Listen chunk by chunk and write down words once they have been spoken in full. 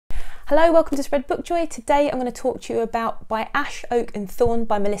Hello, welcome to Spread Book Joy. Today I'm going to talk to you about By Ash, Oak and Thorn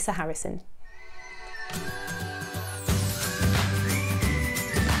by Melissa Harrison.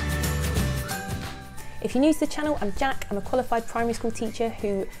 If you're new to the channel, I'm Jack. I'm a qualified primary school teacher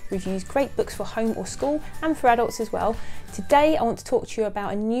who reviews great books for home or school and for adults as well. Today I want to talk to you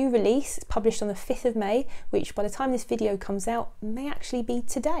about a new release published on the 5th of May, which by the time this video comes out may actually be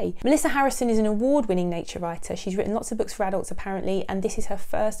today. Melissa Harrison is an award-winning nature writer. She's written lots of books for adults apparently, and this is her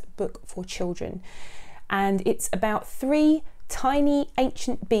first book for children. And it's about 3 tiny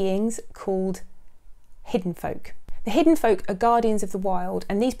ancient beings called hidden folk. The hidden folk are guardians of the wild,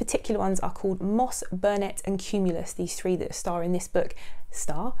 and these particular ones are called Moss, Burnet and Cumulus, these 3 that star in this book,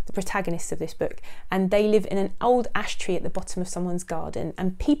 the protagonists of this book, and they live in an old ash tree at the bottom of someone's garden,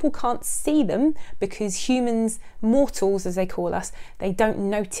 and people can't see them because humans, mortals as they call us, they don't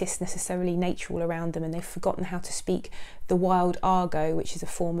notice necessarily nature all around them, and they've forgotten how to speak the wild argot, which is a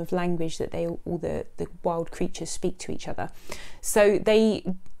form of language that all the wild creatures speak to each other. So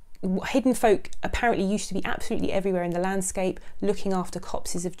hidden folk apparently used to be absolutely everywhere in the landscape, looking after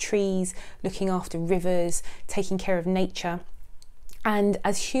copses of trees, looking after rivers, taking care of nature. And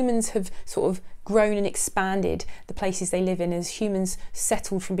as humans have sort of grown and expanded the places they live in, as humans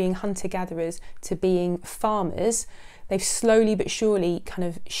settled from being hunter-gatherers to being farmers, they've slowly but surely kind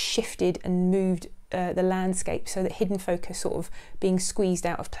of shifted and moved the landscape so that hidden folk are sort of being squeezed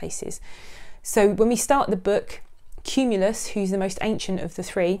out of places. So when we start the book, Cumulus, who's the most ancient of the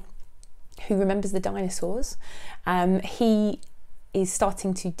 3, who remembers the dinosaurs, he is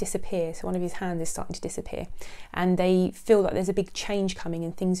starting to disappear. So one of his hands is starting to disappear, and they feel that there's a big change coming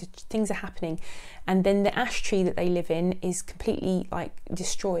and things are happening. And then the ash tree that they live in is completely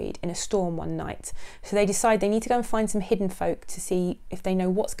destroyed in a storm one night. So they decide they need to go and find some hidden folk to see if they know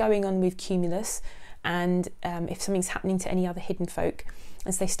what's going on with Cumulus and if something's happening to any other hidden folk.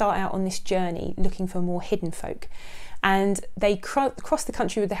 As they start out on this journey looking for more hidden folk, and they cross the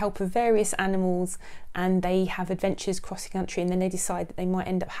country with the help of various animals, and they have adventures cross the country, and then they decide that they might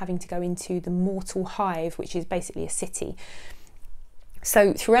end up having to go into the mortal hive, which is basically a city.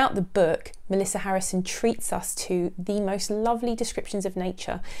 So throughout the book, Melissa Harrison treats us to the most lovely descriptions of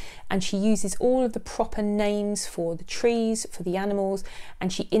nature, and she uses all of the proper names for the trees, for the animals,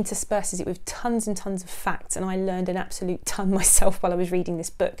 and she intersperses it with tons and tons of facts, and I learned an absolute ton myself while I was reading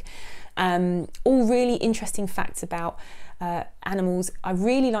this book. All really interesting facts about animals. I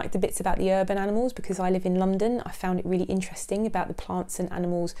really like the bits about the urban animals because I live in London. I found it really interesting about the plants and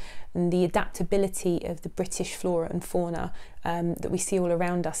animals and the adaptability of the British flora and fauna that we see all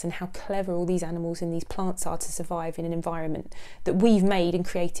around us, and how clever all these animals and these plants are to survive in an environment that we've made and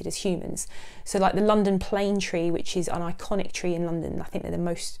created as humans. So like the London plane tree, which is an iconic tree in London. I think they're the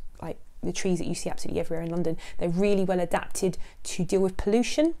most the trees that you see absolutely everywhere in London. They're really well adapted to deal with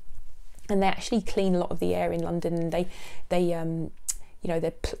pollution, and they actually clean a lot of the air in London, and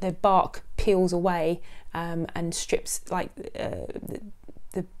their bark peels away and strips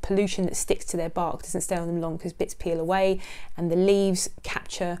the pollution that sticks to their bark doesn't stay on them long because bits peel away, and the leaves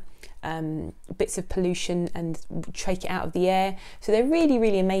capture bits of pollution and take it out of the air. So they're really,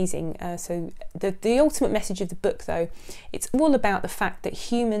 really amazing. So the ultimate message of the book, though, it's all about the fact that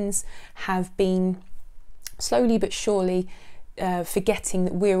humans have been slowly but surely forgetting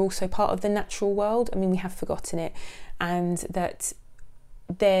that we're also part of the natural world. I mean, we have forgotten it, and that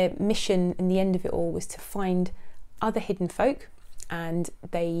their mission and the end of it all was to find other hidden folk, and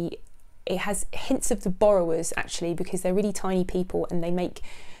it has hints of the borrowers actually, because they're really tiny people and they make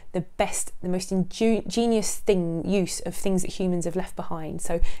the most ingenious use of things that humans have left behind.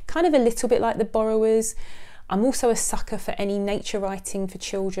 So kind of a little bit like the borrowers. I'm also a sucker for any nature writing for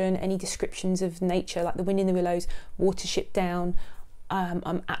children, any descriptions of nature like The Wind in the Willows, Watership Down.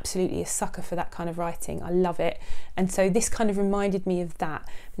 I'm absolutely a sucker for that kind of writing. I love it. And so this kind of reminded me of that.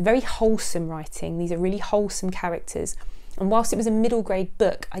 Very wholesome writing. These are really wholesome characters. And whilst it was a middle grade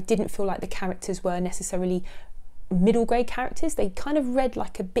book, I didn't feel like the characters were necessarily middle grade characters. They kind of read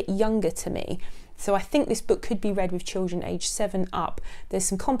like a bit younger to me. So I think this book could be read with children aged 7 up. There's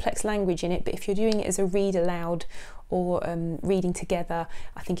some complex language in it, but if you're doing it as a read aloud or reading together,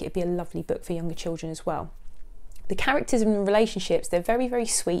 I think it'd be a lovely book for younger children as well. The characters and relationships, they're very, very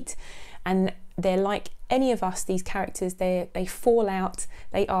sweet, and they're like any of us, these characters. They fall out,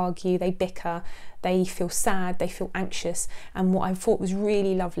 they argue, they bicker, they feel sad, they feel anxious. And what I thought was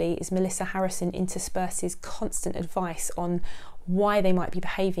really lovely is Melissa Harrison intersperses constant advice on why they might be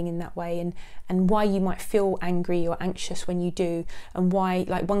behaving in that way, and why you might feel angry or anxious when you do, and why,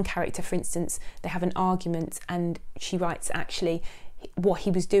 like one character for instance, they have an argument and she writes actually what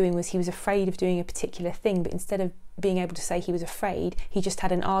he was doing was he was afraid of doing a particular thing, but instead of being able to say he was afraid. He just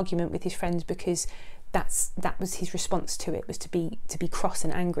had an argument with his friends because that was his response to it, was to be cross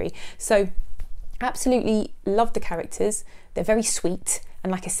and angry. So absolutely love the characters. They're very sweet,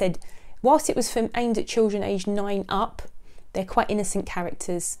 and like I said, whilst it was aimed at children aged 9 up, they're quite innocent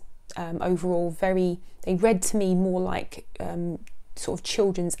characters overall. They read to me more like sort of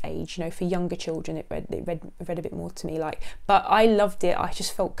children's age, you know, for younger children it read a bit more to me like. But I loved it. I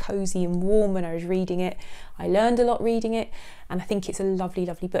just felt cozy and warm when I was reading it. I learned a lot reading it, and I think it's a lovely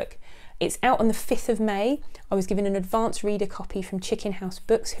book. It's out on the 5th of May. I was given an advanced reader copy from Chicken House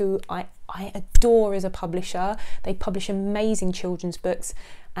Books, who I adore as a publisher. They publish amazing children's books.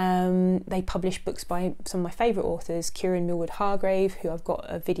 They publish books by some of my favourite authors, Kieran Millward Hargrave, who I've got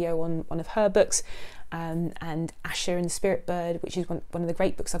a video on one of her books, and Asher and the Spirit Bird, which is one of the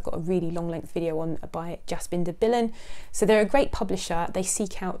great books I've got a really long length video on, by Jaspinder Billen. So they're a great publisher. They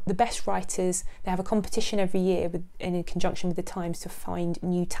seek out the best writers. They have a competition every year in conjunction with the Times to find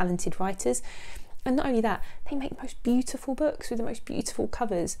new talented writers. And not only that, they make the most beautiful books with the most beautiful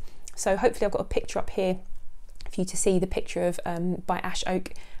covers. So hopefully I've got a picture up here for you to see the picture of by Ash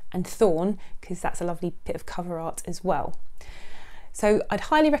Oak and Thorn, because that's a lovely bit of cover art as well. So I'd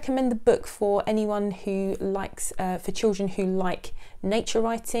highly recommend the book for anyone who likes, for children who like nature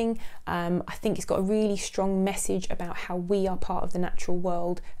writing. I think it's got a really strong message about how we are part of the natural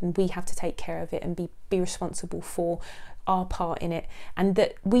world and we have to take care of it and be responsible for our part in it, and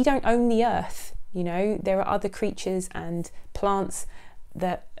that we don't own the earth. You know, there are other creatures and plants,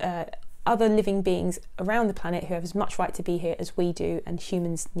 that other living beings around the planet who have as much right to be here as we do, and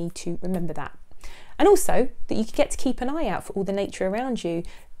humans need to remember that. And also that you get to keep an eye out for all the nature around you.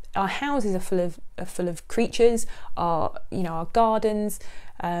 Our houses are full of creatures. Our gardens.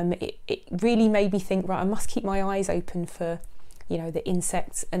 It really made me think, right, I must keep my eyes open for, you know, the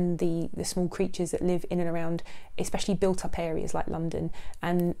insects and the small creatures that live in and around, especially built up areas like London.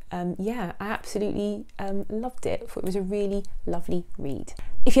 And yeah, I absolutely loved it. I thought it was a really lovely read.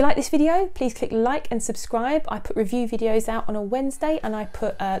 If you like this video, please click like and subscribe. I put review videos out on a Wednesday, and I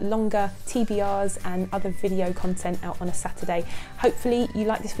put longer TBRs and other video content out on a Saturday. Hopefully you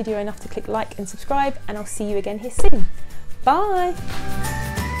like this video enough to click like and subscribe, and I'll see you again here soon. Bye.